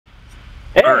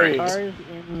Hey! Cars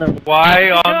in the...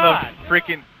 Why on the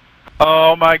freaking...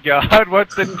 Oh my god,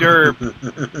 what's the derp?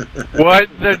 What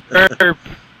the derp?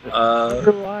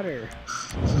 Underwater.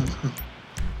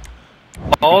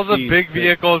 All the big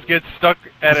vehicles get stuck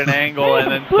at an angle and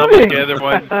then some of the other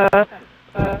ones...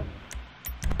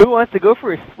 Who wants to go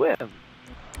for a swim?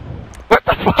 What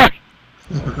the fuck?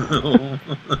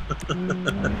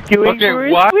 Okay,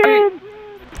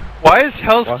 why is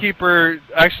Housekeeper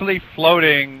actually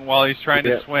floating while he's trying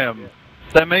to swim?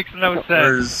 That makes no sense.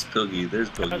 There's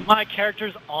Pilgy, My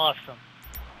character's awesome.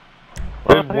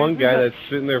 There's one guy that's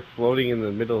sitting there floating in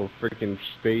the middle of freaking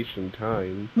space and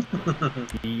time.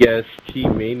 Yes,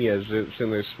 T-Mania is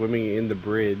sitting there swimming in the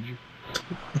bridge.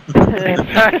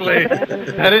 Exactly.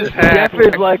 That is hack.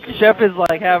 Chef is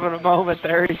like having a moment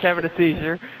there. He's having a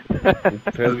seizure.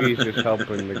 Pilgy's just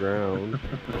helping the ground.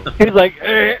 He's like,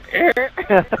 It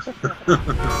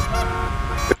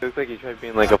looks like he tried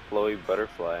being like a flowy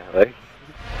butterfly. Like,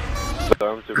 the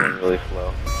arms are going really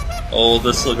slow. Oh,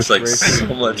 this looks like so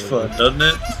much fun, doesn't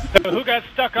it? So who got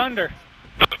stuck under?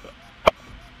 I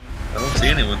don't see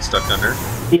anyone stuck under.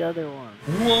 The other one.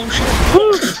 Whoa,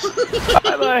 shit.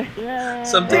 bye-bye. Yeah.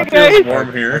 Something feels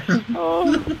warm here.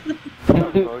 Oh.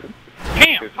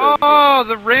 Damn! Oh,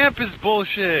 the ramp is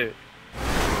bullshit.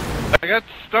 I got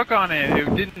stuck on it.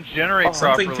 It didn't generate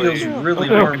properly. Something feels really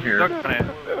warm here. Stuck on it.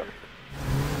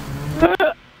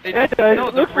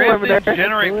 No, the ramp didn't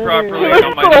generate properly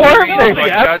on my screen, so I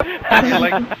got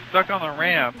like stuck on the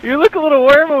ramp. You look a little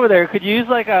warm over there. Could you use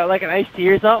like an iced tea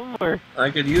or something? Or I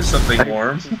could use something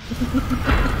warm.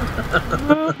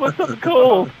 what's something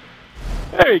cold?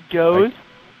 There he goes.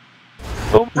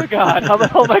 Oh my god, how the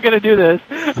hell am I gonna do this?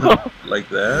 Like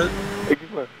that?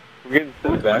 I'm getting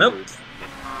sent backwards.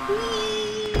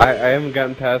 I haven't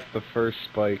gotten past the first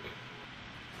spike.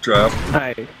 Drop.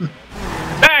 Nice.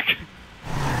 Back!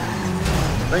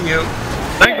 Thank you.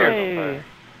 Thank you. Hey.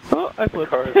 Oh, I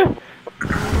flipped.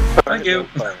 Thank you.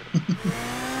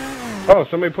 Oh,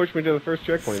 somebody pushed me to the first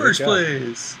checkpoint. First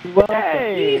place.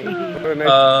 Hey.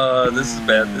 This is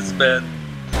bad. This is bad.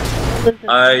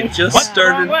 I just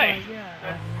started.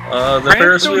 The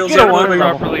Ferris wheels are moving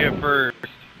properly at first.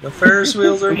 The Ferris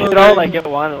wheels are We moving. should all like get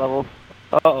one level.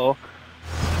 Uh-oh.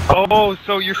 Oh,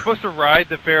 so you're supposed to ride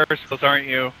the Ferris wheels, aren't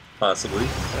you? Possibly.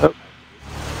 Oh.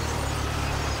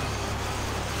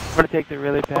 I'm gonna take the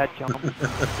really bad jump.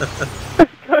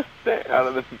 Go stay out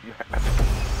of the map.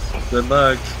 Good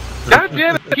luck. God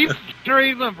damn it, I keep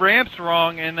generating the ramps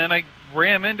wrong and then I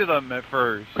ram into them at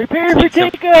first. Prepare for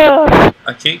takeoff!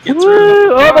 I can't get Woo!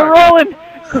 through. Oh, they're rolling!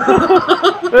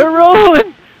 They're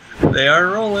rolling! They are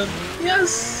rolling.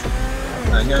 Yes!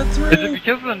 I got through. Is it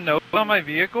because of the note on my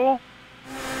vehicle?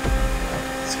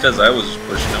 It's because I was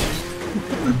pushing them.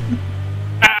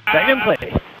 Second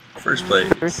place. First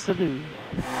place. First to lose.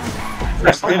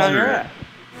 First Get on your loser. ass.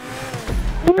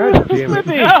 God damn it.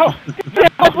 Flippy! No! Yeah,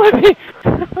 Flippy!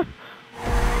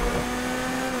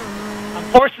 I'm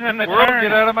forcing him to World, turn.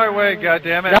 get out of my way,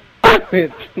 goddammit.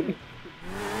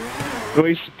 So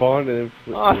he spawned and then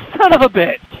flipped. Oh, son of a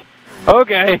bitch!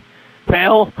 Okay.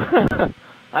 Fail.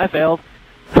 I failed.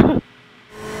 I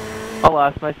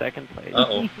lost my second place.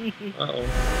 Uh-oh. Uh-oh.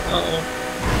 Uh-oh.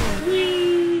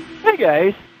 Hey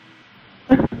guys.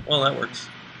 Well, that works.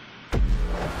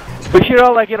 We should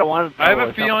all like get a one. I have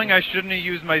a feeling I shouldn't have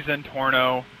used my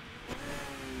Zentorno.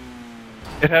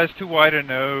 It has too wide a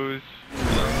nose.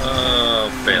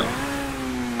 Fail.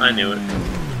 I knew it.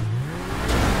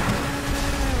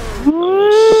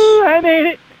 Woo! I made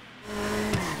it!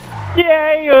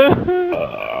 Yay!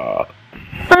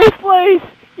 First place!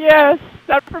 Yes!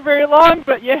 Not for very long,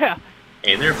 but yeah.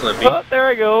 Hey there, Flippy. Oh, there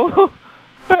I go.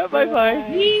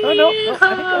 Bye-bye. Oh, no.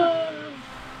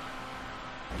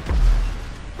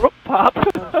 Oh, pop.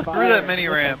 Through that mini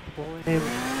ramp. Oh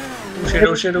shit,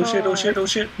 oh shit, oh shit, oh shit, oh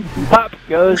shit. Pop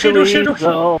goes shit, the oh shit, oh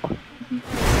weasel.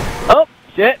 Oh,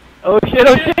 shit. Oh, shit,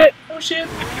 oh, shit. Oh shit,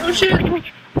 oh shit.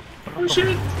 Oh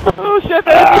shit. Oh, shit.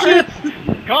 Oh shit.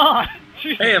 God!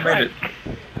 Jesus Hey, I made it.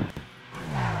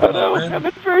 Oh, no. man. I'm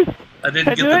in first. I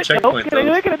didn't get the checkpoint Can I do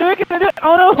though. it? Can I do it? Can I do it?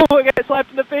 Oh, no. I got slapped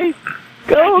in the face.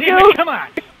 Go, Damn go. it, come on!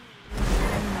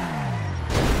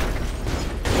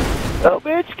 Oh,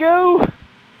 bitch, go.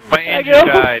 My engine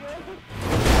died.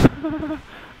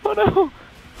 Oh no!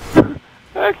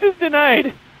 Access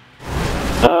denied!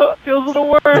 Oh, it feels a little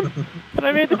warm! And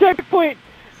I made the checkpoint!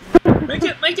 Make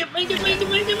it, make it, make it, make it,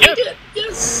 make it, make it!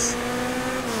 Yes!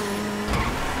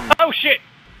 Oh shit!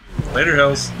 Later,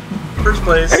 Hells. First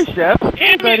place. Hey, Chef!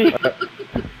 Hey, buddy!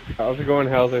 How's it going,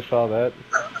 House? I saw that.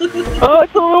 Oh,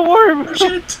 it's a little warm! Oh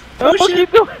shit! Oh, shit!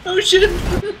 keep going! Oh shit!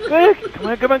 Come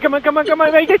on, come on, come on, come on, come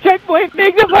on! Make the checkpoint!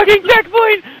 Make the fucking checkpoint!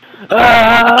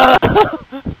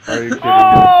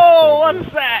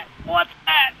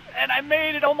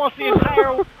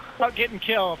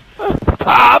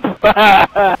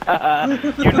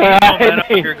 You need momentum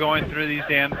if you're going through these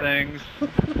damn things.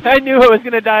 I knew I was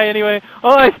gonna die anyway.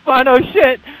 Oh, I spawned. Oh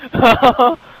shit!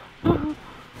 Oh,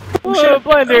 shit.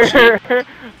 blender!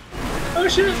 Oh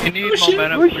shit! You need Oh, shit.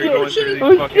 momentum Oh, if you're going shit. through these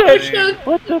Oh, fucking shit. things.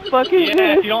 What the fuck is Yeah,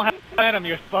 this? if you don't have momentum,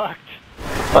 you're fucked.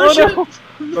 Oh no!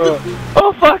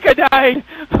 Oh fuck! I died.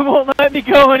 It won't let me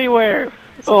go anywhere.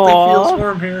 Something feels Aww.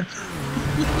 warm here.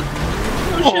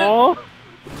 Oh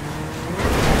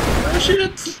Aww.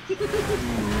 shit!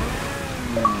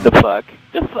 The fuck?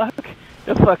 The fuck?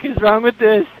 The fuck is wrong with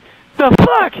this? The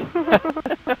fuck?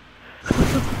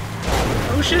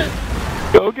 Oh shit!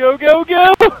 Go, go, go,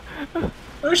 go!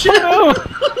 Oh shit! No!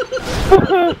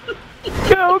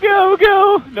 Go, go,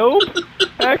 go! Nope!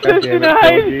 Access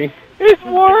denied! It's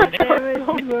warm!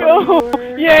 Go!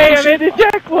 Yay, I made the Oh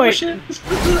checkpoint! shit!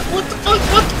 What the fuck?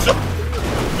 What the fuck?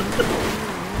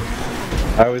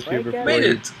 I was here before Made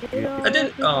you. it! I did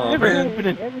it! Oh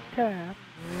man! Every time.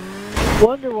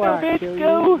 Wonder why I bitch, kill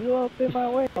go. you. You up in my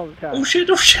way all the time. Oh shit!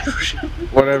 Oh shit! Oh shit!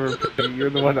 Whatever.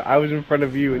 You're the one. I was in front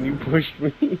of you and you pushed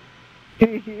me.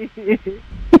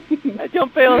 I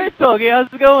jump fail. Hey, Togi,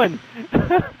 how's it going?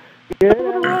 Good.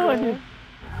 Run.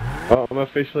 Well, I'm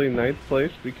officially 9th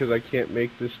place because I can't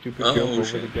make this stupid Oh, jump over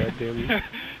shit. the goddamn.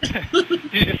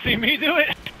 Did you see me do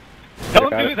it?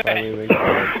 Don't I do that. finally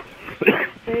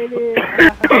Made it.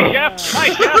 Hey, Jeff! Hi,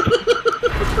 Jeff!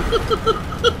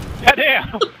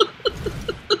 Goddamn!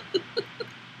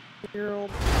 Oh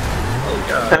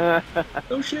god!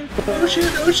 Oh shit! Oh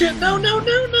shit! Oh shit! No! No!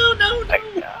 No! No! No! No!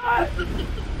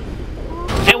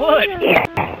 It would!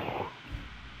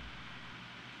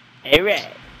 Alright.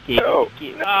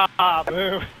 Ah,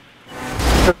 boo.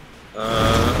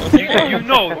 Okay. You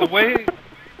know, the way...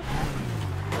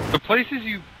 The places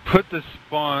you put the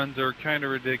spawns are kind of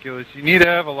ridiculous. You need to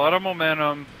have a lot of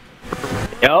momentum.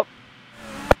 Yep.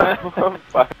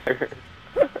 Fire.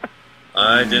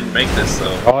 I didn't make this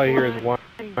though. All I hear is whine,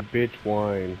 bitch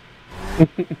whine. Ow,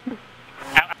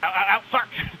 ow, ow, ow, fuck!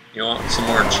 You want some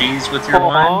more cheese with your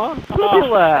wine? Aww, look at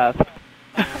laugh.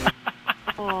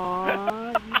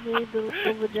 Aww, you made the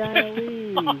little vagina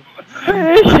leave.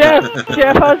 Hey, Chef!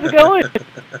 Chef, how's it going?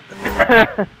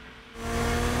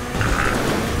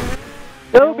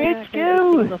 Go, bitch,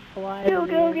 go! The fly Go, to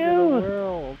the go, end go. of the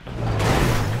world.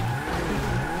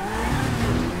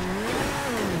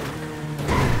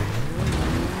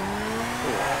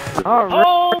 Alright,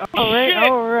 Oh, alright, shit!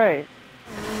 alright.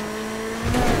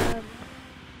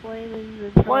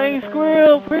 Flaming Flying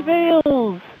squirrel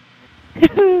prevails!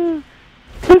 The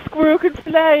squirrel can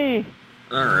fly!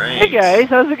 Alright. Hey guys,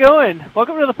 how's it going?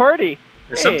 Welcome to the party!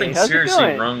 There's Hey, something how's it seriously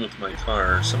going? wrong with my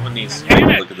car. Someone needs to take a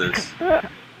look at this.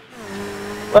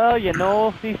 Well, you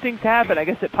know, these things happen. I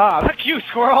guess it popped. Fuck you,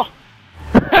 squirrel!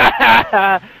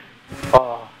 Oh.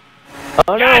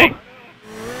 Oh Got it. no!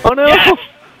 Oh no! Yes!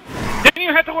 Didn't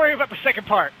even have to worry about the second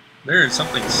part. There is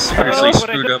something seriously what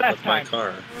I screwed did up last with my time.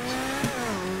 car.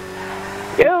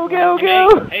 Go, go,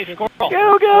 go! Hey, squirrel!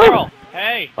 Go, go! Squirrel!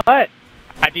 Hey! What?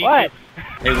 I beat What?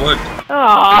 Hey Wood.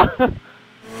 Aww!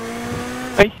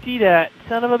 I see that.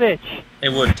 Son of a bitch. Hey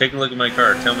Wood, take a look at my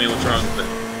car. Tell me what's wrong with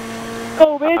it.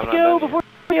 Go, I'm bitch, not go done before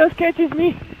somebody else catches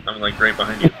me. I'm like right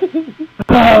behind you.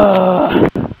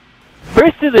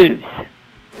 First to lose.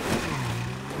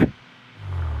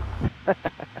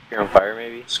 You're on fire,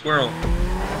 maybe? Squirrel.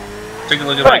 Take a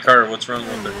look at my car. What's wrong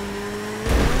with it?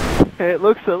 It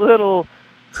looks a little.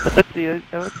 Let's see.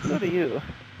 So do you.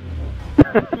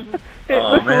 It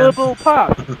Aw, looks man. a little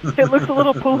pop. It looks a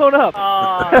little blown up.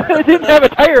 Aw. It didn't have a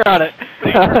tire on it.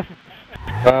 Hey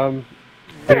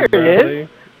There it Bradley.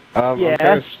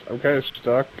 Yeah. I'm kind of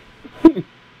stuck.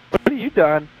 What are you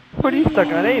done? What are you stuck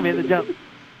on? Hey, you made the jump.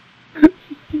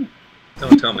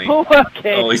 Don't tell me. Oh,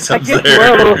 okay. Oh, he's I up guess there.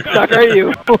 you're a little stuck, are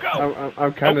you?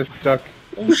 I'm kind of stuck.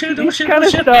 Oh shit! Oh He's shit! kind Oh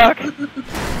of shit! stuck.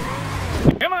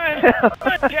 Come on! Come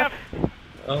on, Jeff!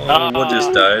 Oh, Wood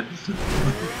just died.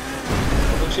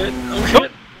 Oh shit! Oh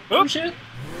shit! Oh shit!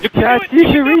 You can Josh, do it! you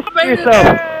should reset yourself.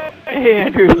 Hey,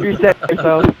 Andrew, reset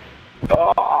yourself.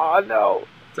 Oh, no.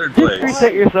 Third Just place.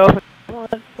 reset yourself. I'm on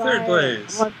fire. Third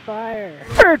place. I'm on fire.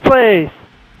 Third place.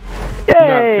 I'm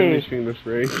not Yay! finishing this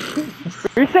race.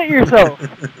 Reset yourself.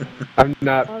 I'm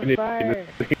not On finishing fire.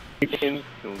 this. Instant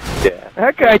death.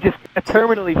 That guy just got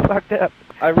terminally fucked up.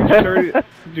 I restarted.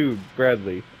 Dude,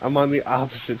 Bradley, I'm on the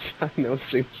opposite side, no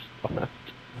same spot.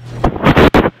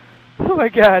 Oh my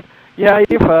god. Yeah,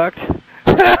 you fucked.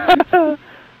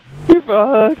 You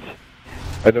fucked.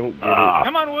 I don't get it.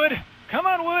 Come on, Wood! Come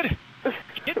on, Wood!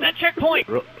 Get that checkpoint!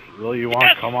 Really, you want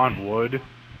Yes! to come on wood?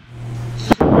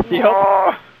 Yep.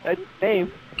 That's his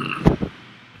name.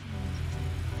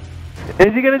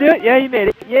 Is he gonna do it? Yeah, he made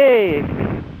it. Yay!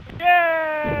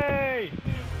 Yay!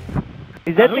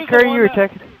 Is that the who's the car one you were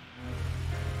that- texting?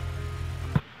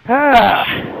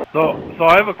 Ah. So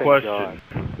I have a question.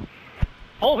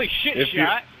 Holy shit, If you-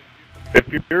 shot!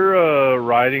 If you're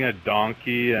riding a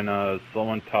donkey and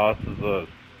someone tosses a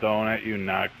stone at you,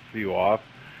 knocks you off,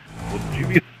 would you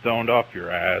be stoned off your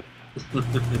ass?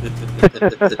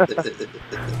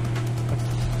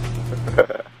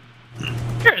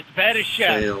 You're as bad as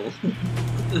shot. Fail.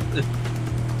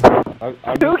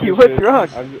 Dookie, what's wrong?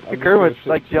 The Kermit's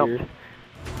like jumped.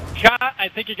 Shot, I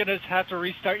think you're gonna have to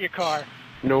restart your car.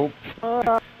 Nope.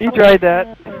 He tried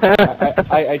that.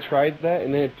 I tried that,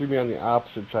 and then it threw me on the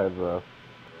opposite side of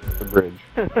the bridge.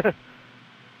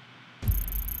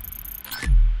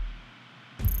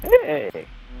 Hey,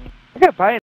 I got by